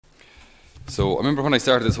So I remember when I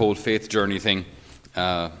started this whole faith journey thing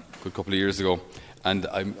a good couple of years ago, and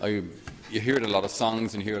you hear it in a lot of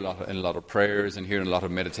songs, and you hear in a lot of prayers, and hear in a lot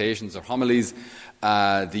of meditations or homilies,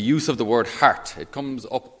 the use of the word heart. It comes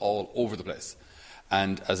up all over the place.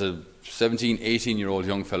 And as a 17, 18-year-old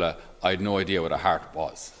young fella, I had no idea what a heart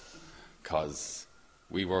was, because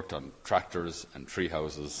we worked on tractors and tree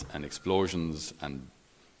houses and explosions and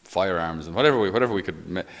firearms and whatever we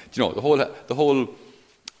could, the whole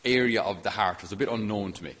area of the heart was a bit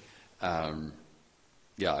unknown to me.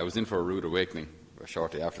 I was in for a rude awakening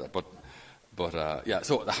shortly after that.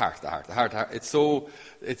 So the heart. It's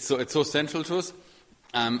so central to us,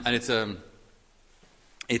 and it's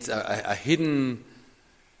a hidden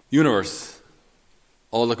universe.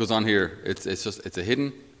 All that goes on here, it's a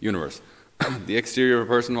hidden universe. The exterior of a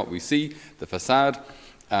person, what we see, the facade,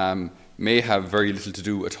 may have very little to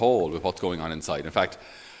do at all with what's going on inside. In fact,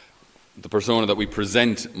 the persona that we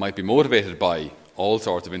present might be motivated by all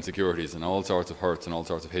sorts of insecurities and all sorts of hurts and all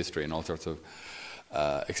sorts of history and all sorts of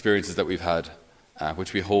experiences that we've had,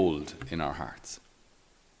 which we hold in our hearts.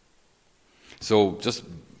 So just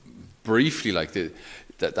briefly,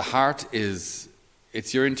 the heart it's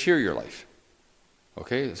your interior life.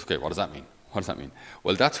 Okay, what does that mean?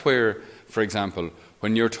 Well, that's where, for example,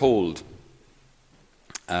 when you're told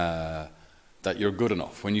that you're good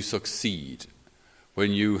enough, when you succeed,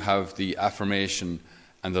 when you have the affirmation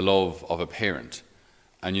and the love of a parent,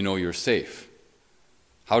 and you know you're safe,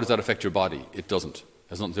 how does that affect your body? It doesn't. It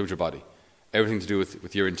has nothing to do with your body. Everything to do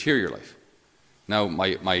with your interior life. Now,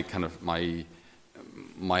 my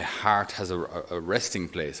heart has a resting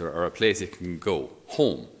place or a place it can go.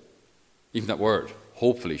 Home. Even that word,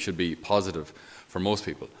 hopefully, should be positive for most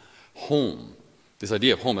people. Home. This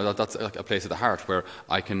idea of home, that's like a place of the heart where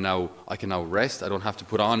I can now rest. I don't have to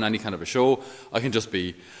put on any kind of a show. I can just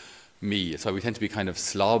be me. So we tend to be kind of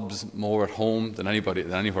slobs more at home than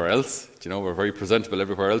anywhere else. We're very presentable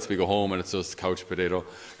everywhere else. We go home and it's just couch potato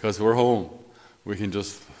because we're home. We can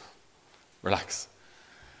just relax.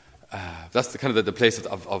 That's the place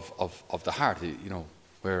of the heart,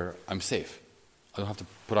 where I'm safe. I don't have to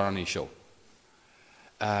put on any show.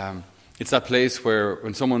 It's that place where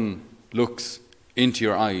when someone looks into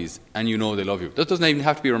your eyes and you know they love you. That doesn't even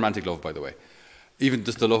have to be romantic love, by the way. Even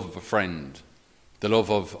just the love of a friend, the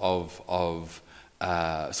love of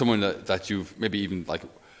someone that you've maybe even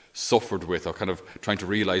suffered with, or kind of trying to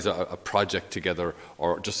realize a project together,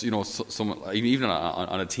 or just someone even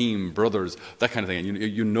on a team, brothers, that kind of thing. And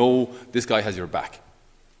you know this guy has your back.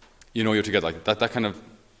 You're together like that.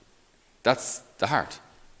 That's the heart.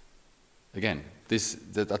 Again,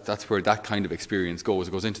 that's where that kind of experience goes.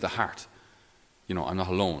 It goes into the heart. I'm not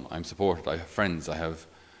alone. I'm supported. I have friends. I have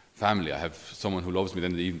family. I have someone who loves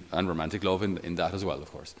me, and romantic love in that as well,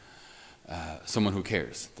 of course. Someone who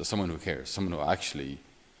cares. There's someone who cares. Someone who actually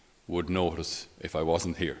would notice if I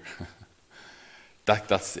wasn't here.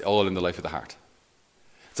 That's all in the life of the heart.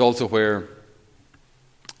 It's also where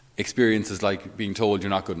experiences like being told you're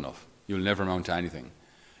not good enough. You'll never amount to anything.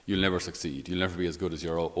 You'll never succeed. You'll never be as good as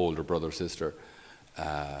your older brother or sister.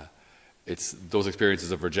 It's those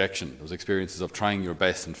experiences of rejection, those experiences of trying your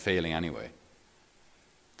best and failing anyway.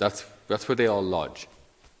 That's where they all lodge.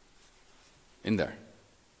 In there.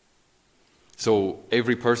 So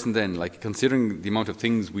every person then, considering the amount of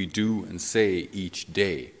things we do and say each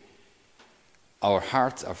day, our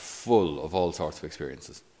hearts are full of all sorts of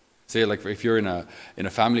experiences. Say, if you're in a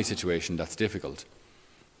family situation that's difficult,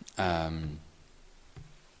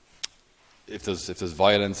 if there's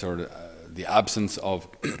violence or the absence of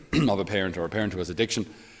of a parent, or a parent who has addiction,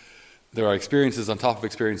 there are experiences on top of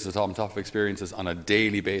experiences on top of experiences on a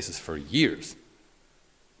daily basis for years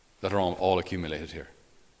that are all accumulated here.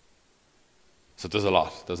 So there's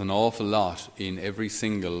an awful lot in every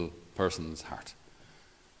single person's heart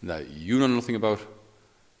that you know nothing about,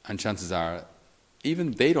 and chances are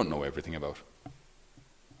even they don't know everything about.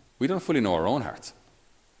 We don't fully know our own hearts.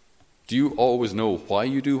 Do you always know why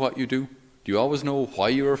you do what you do? Do you always know why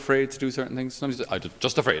you're afraid to do certain things? Sometimes you say, I'm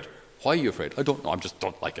just afraid. Why are you afraid? I don't know, I just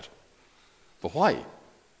don't like it. But why?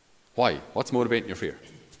 Why? What's motivating your fear?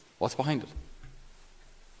 What's behind it?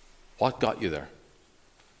 What got you there?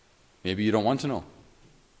 Maybe you don't want to know.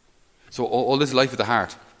 So all this life of the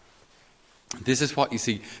heart, this is what you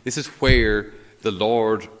see. This is where the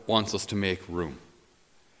Lord wants us to make room.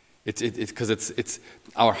 It's because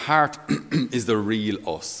our heart is the real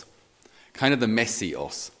us, kind of the messy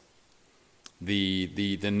us.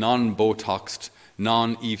 The non-Botoxed,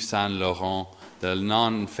 non-Yves Saint Laurent, the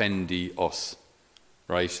non-Fendi us,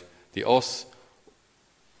 right? The us,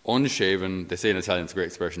 unshaven, they say in Italian, it's a great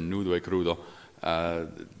expression, nudo e crudo,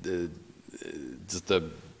 just the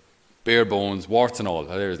bare bones, warts and all.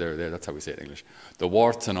 There, that's how we say it in English. The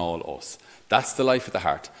warts and all us. That's the life of the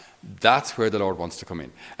heart. That's where the Lord wants to come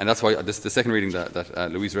in. And that's why the second reading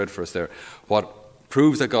that Louise read for us there, what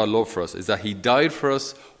proves that God loved for us is that he died for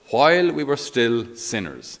us while we were still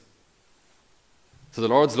sinners. So the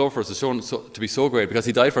Lord's love for us is shown to be so great because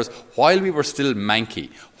he died for us while we were still manky,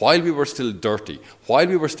 while we were still dirty, while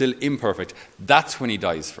we were still imperfect. That's when he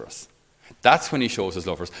dies for us. That's when he shows his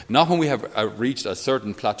love for us. Not when we have reached a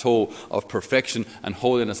certain plateau of perfection and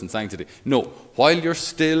holiness and sanctity. No, while you're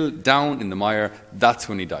still down in the mire, that's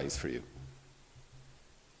when he dies for you.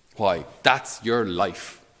 Why? That's your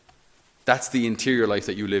life. That's the interior life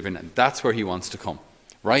that you live in, and that's where he wants to come.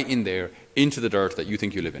 Right in there, into the dirt that you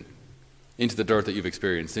think you live in. Into the dirt that you've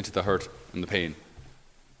experienced, into the hurt and the pain.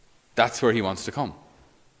 That's where he wants to come.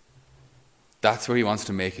 That's where he wants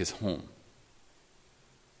to make his home.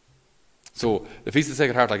 So the Feast of the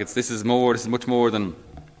Sacred Heart, this is much more than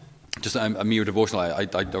just a mere devotional. I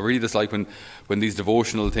really dislike when these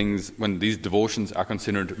devotional things, when these devotions are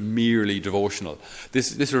considered merely devotional.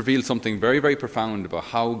 This reveals something very, very profound about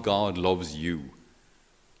how God loves you.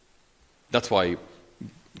 That's why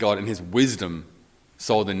God, in his wisdom,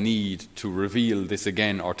 saw the need to reveal this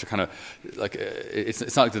again, or to kind of,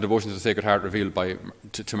 it's not like the devotions of the Sacred Heart revealed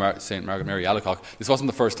to St. Margaret Mary Alacoque. This wasn't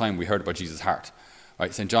the first time we heard about Jesus' heart.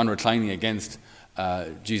 Right? St. John reclining against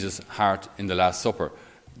Jesus' heart in the Last Supper.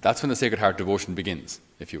 That's when the Sacred Heart devotion begins,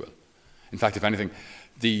 if you will. In fact, if anything,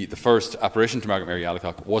 the first apparition to Margaret Mary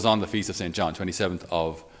Alacoque was on the Feast of St. John, 27th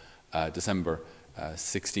of December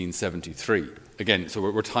 1673. Again, so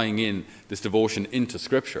we're tying in this devotion into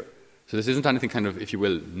Scripture. So this isn't anything kind of, if you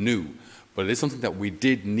will, new, but it is something that we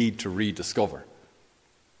did need to rediscover.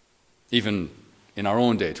 Even in our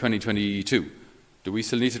own day, 2022. Do we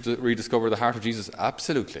still need to rediscover the heart of Jesus?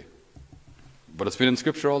 Absolutely. But it's been in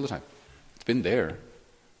Scripture all the time. It's been there.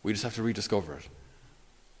 We just have to rediscover it.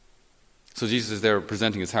 So Jesus is there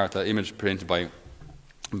presenting his heart, that image painted by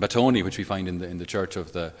Battoni, which we find in the church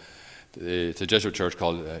of it's a Jesuit church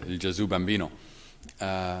called Il Gesù Bambino.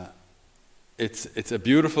 It's a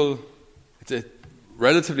beautiful, it's a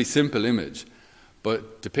relatively simple image,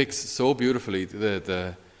 but depicts so beautifully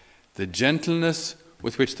the gentleness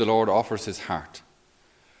with which the Lord offers his heart.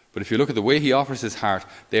 But if you look at the way he offers his heart,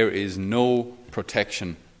 there is no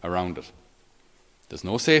protection around it. There's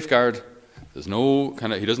no safeguard. There's no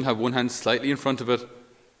he doesn't have one hand slightly in front of it,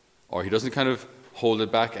 or he doesn't kind of hold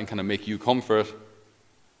it back and kind of make you come for it,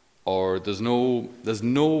 or there's no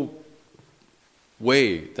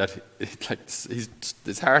way that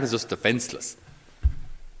his heart is just defenseless.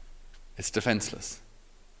 It's defenseless.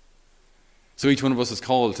 So each one of us is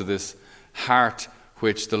called to this heart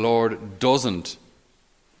which the Lord doesn't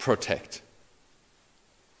protect,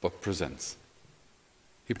 but presents.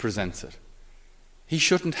 He presents it. He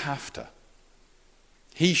shouldn't have to.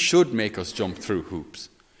 He should make us jump through hoops.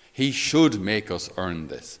 He should make us earn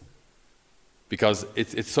this. Because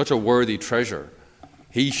it's such a worthy treasure.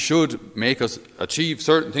 He should make us achieve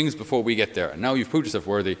certain things before we get there. And now you've proved yourself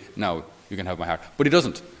worthy, now you can have my heart. But he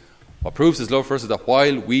doesn't. What proves his love for us is that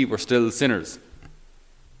while we were still sinners,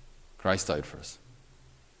 Christ died for us.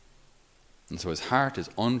 And so his heart is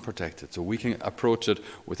unprotected, so we can approach it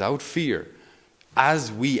without fear,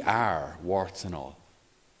 as we are, warts and all.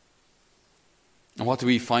 And what do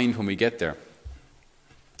we find when we get there?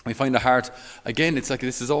 We find a heart, again, it's like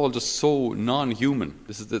this is all just so non-human.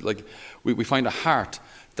 This is we find a heart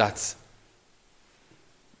that's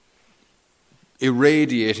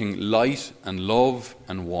irradiating light and love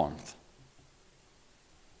and warmth.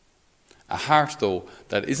 A heart, though,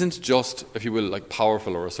 that isn't just, if you will, like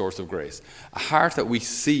powerful or a source of grace. A heart that we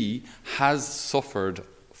see has suffered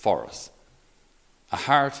for us. A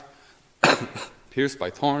heart pierced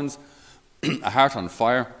by thorns, a heart on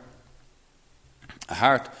fire, a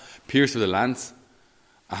heart pierced with a lance,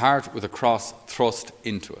 a heart with a cross thrust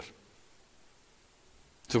into it.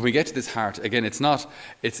 So when we get to this heart, again,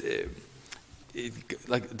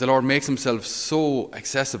 like the Lord makes himself so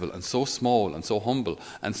accessible and so small and so humble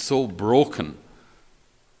and so broken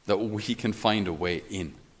that we can find a way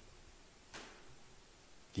in.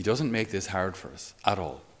 He doesn't make this hard for us at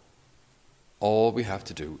all. All we have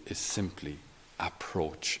to do is simply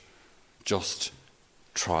approach. Just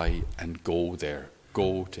try and go there.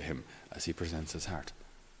 Go to him as he presents his heart.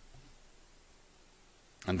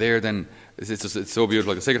 And there then, it's so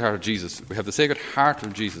beautiful, like the Sacred Heart of Jesus. We have the Sacred Heart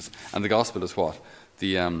of Jesus, and the Gospel is what?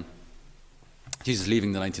 Jesus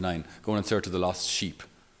leaving the 99, going in search of the lost sheep.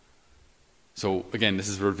 So again, this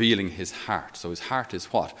is revealing his heart. So his heart is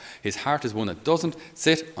what? His heart is one that doesn't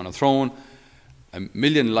sit on a throne a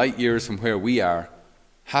million light years from where we are,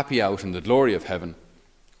 happy out in the glory of heaven,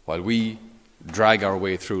 while we drag our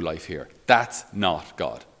way through life here. That's not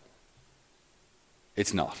God.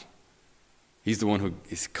 It's not. He's the one who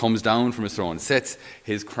comes down from his throne, sets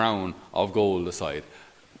his crown of gold aside,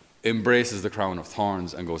 embraces the crown of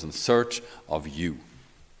thorns, and goes in search of you.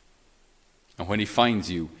 And when he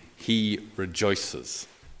finds you, he rejoices.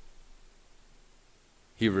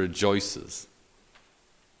 He rejoices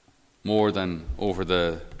more than over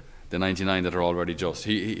the 99 that are already just.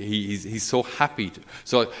 He's so happy.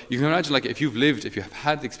 So you can imagine, like, if you have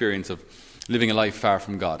had the experience of living a life far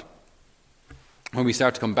from God, when we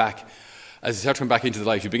start to come back, as you start to come back into the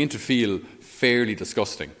light, you begin to feel fairly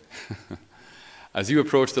disgusting. As you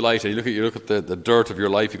approach the light and you look at the dirt of your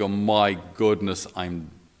life, you go, my goodness,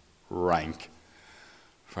 I'm rank.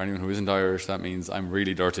 For anyone who isn't Irish, that means I'm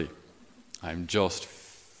really dirty. I'm just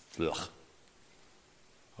ugh.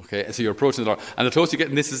 Okay, so you're approaching the Lord, and the closer you get,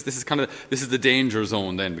 and this is the danger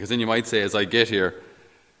zone then, because then you might say, as I get here,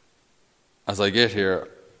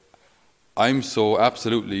 I'm so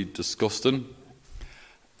absolutely disgusting.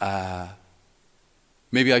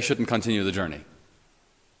 Maybe I shouldn't continue the journey.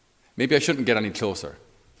 Maybe I shouldn't get any closer,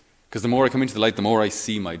 because the more I come into the light, the more I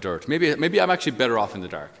see my dirt. Maybe I'm actually better off in the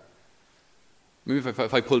dark. Maybe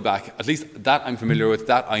if I pull back, at least that I'm familiar with,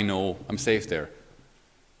 that I know, I'm safe there.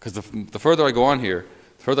 Because the further I go on here,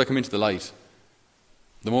 the further I come into the light,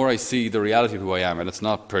 the more I see the reality of who I am, and it's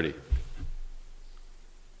not pretty.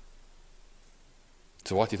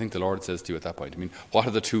 So what do you think the Lord says to you at that point? I mean, what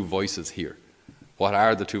are the two voices here? What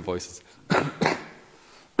are the two voices at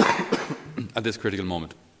this critical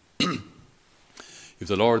moment? If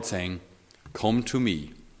the Lord saying, come to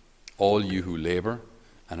me, all you who labor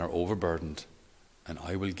and are overburdened, and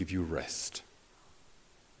I will give you rest.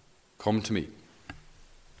 Come to me.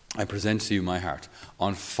 I present to you my heart,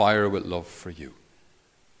 on fire with love for you.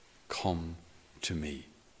 Come to me.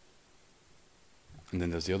 And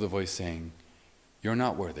then there's the other voice saying, you're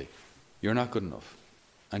not worthy, you're not good enough,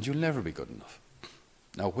 and you'll never be good enough.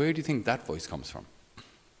 Now, where do you think that voice comes from?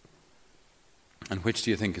 And which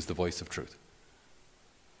do you think is the voice of truth?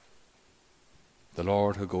 The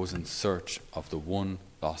Lord who goes in search of the one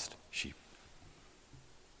lost sheep.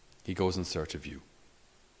 He goes in search of you.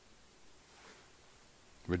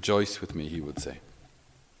 Rejoice with me, he would say.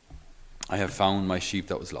 I have found my sheep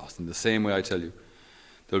that was lost. In the same way, I tell you,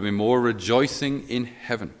 there will be more rejoicing in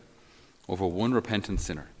heaven over one repentant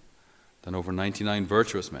sinner than over 99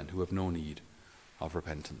 virtuous men who have no need of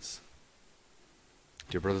repentance.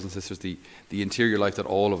 Dear brothers and sisters, the interior life that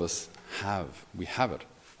all of us have, we have it.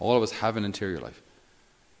 All of us have an interior life.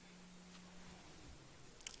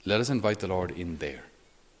 Let us invite the Lord in there.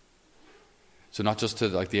 So not just to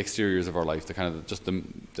like the exteriors of our life, the kind of just the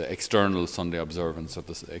external Sunday observance or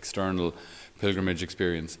the external pilgrimage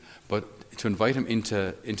experience, but to invite him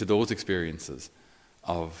into those experiences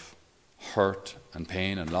of hurt and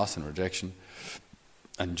pain and loss and rejection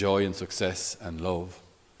and joy and success and love.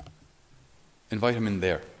 Invite him in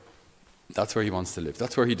there. That's where he wants to live.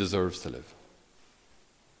 That's where he deserves to live.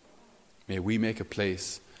 May we make a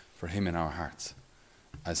place for him in our hearts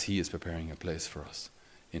as he is preparing a place for us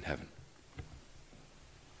in heaven.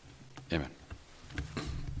 Amen.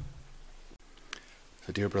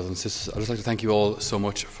 So, dear brothers and sisters, I'd just like to thank you all so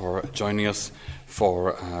much for joining us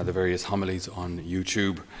for the various homilies on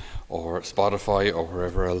YouTube or Spotify or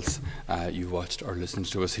wherever else you watched or listened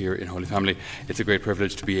to us here in Holy Family. It's a great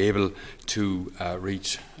privilege to be able to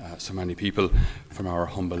reach so many people from our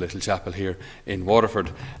humble little chapel here in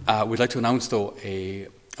Waterford. We'd like to announce, though, a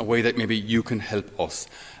way that maybe you can help us.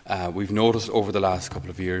 We've noticed over the last couple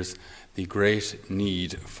of years the great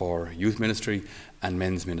need for youth ministry and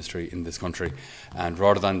men's ministry in this country. And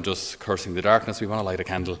rather than just cursing the darkness, we want to light a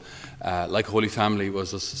candle. Like Holy Family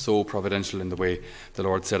was just so providential in the way the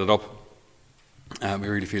Lord set it up. We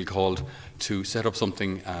really feel called to set up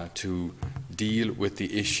something to deal with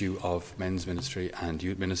the issue of men's ministry and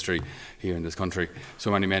youth ministry here in this country.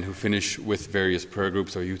 So many men who finish with various prayer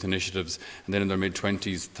groups or youth initiatives, and then in their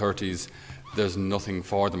mid-20s, 30s, there's nothing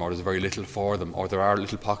for them, or there's very little for them, or there are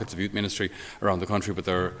little pockets of youth ministry around the country, but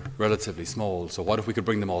they're relatively small. So what if we could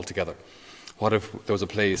bring them all together? What if there was a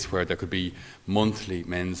place where there could be monthly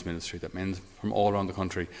men's ministry, that men from all around the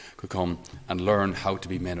country could come and learn how to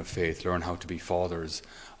be men of faith, learn how to be fathers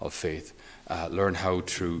of faith, learn how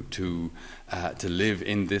to live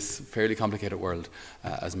in this fairly complicated world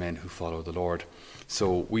as men who follow the Lord.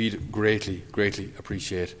 So we'd greatly, greatly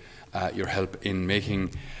appreciate your help in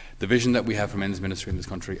making the vision that we have for men's ministry in this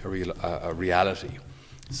country a reality.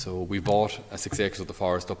 So we bought 6 acres of the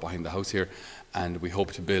forest up behind the house here, and we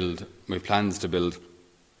have plans to build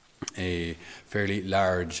a fairly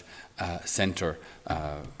large centre,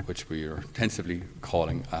 which we are tentatively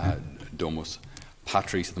calling Domus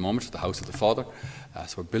Patris at the moment, the House of the Father.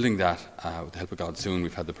 So we're building that with the help of God soon.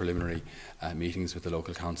 We've had the preliminary meetings with the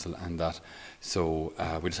local council and that. So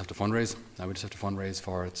we just have to fundraise. We just have to fundraise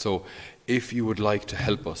for it. So if you would like to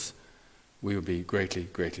help us, we would be greatly,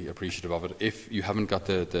 greatly appreciative of it. If you haven't got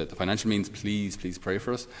the financial means, please pray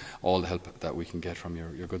for us. All the help that we can get from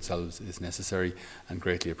your good selves is necessary and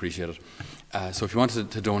greatly appreciated. So if you wanted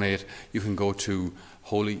to donate, you can go to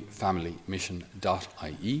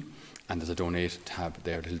holyfamilymission.ie, and there's a donate tab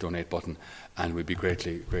there, a little donate button, and we'd be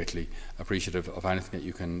greatly, greatly appreciative of anything that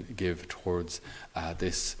you can give towards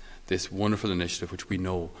this wonderful initiative, which we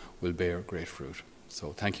know will bear great fruit.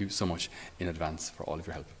 So thank you so much in advance for all of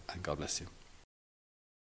your help, and God bless you.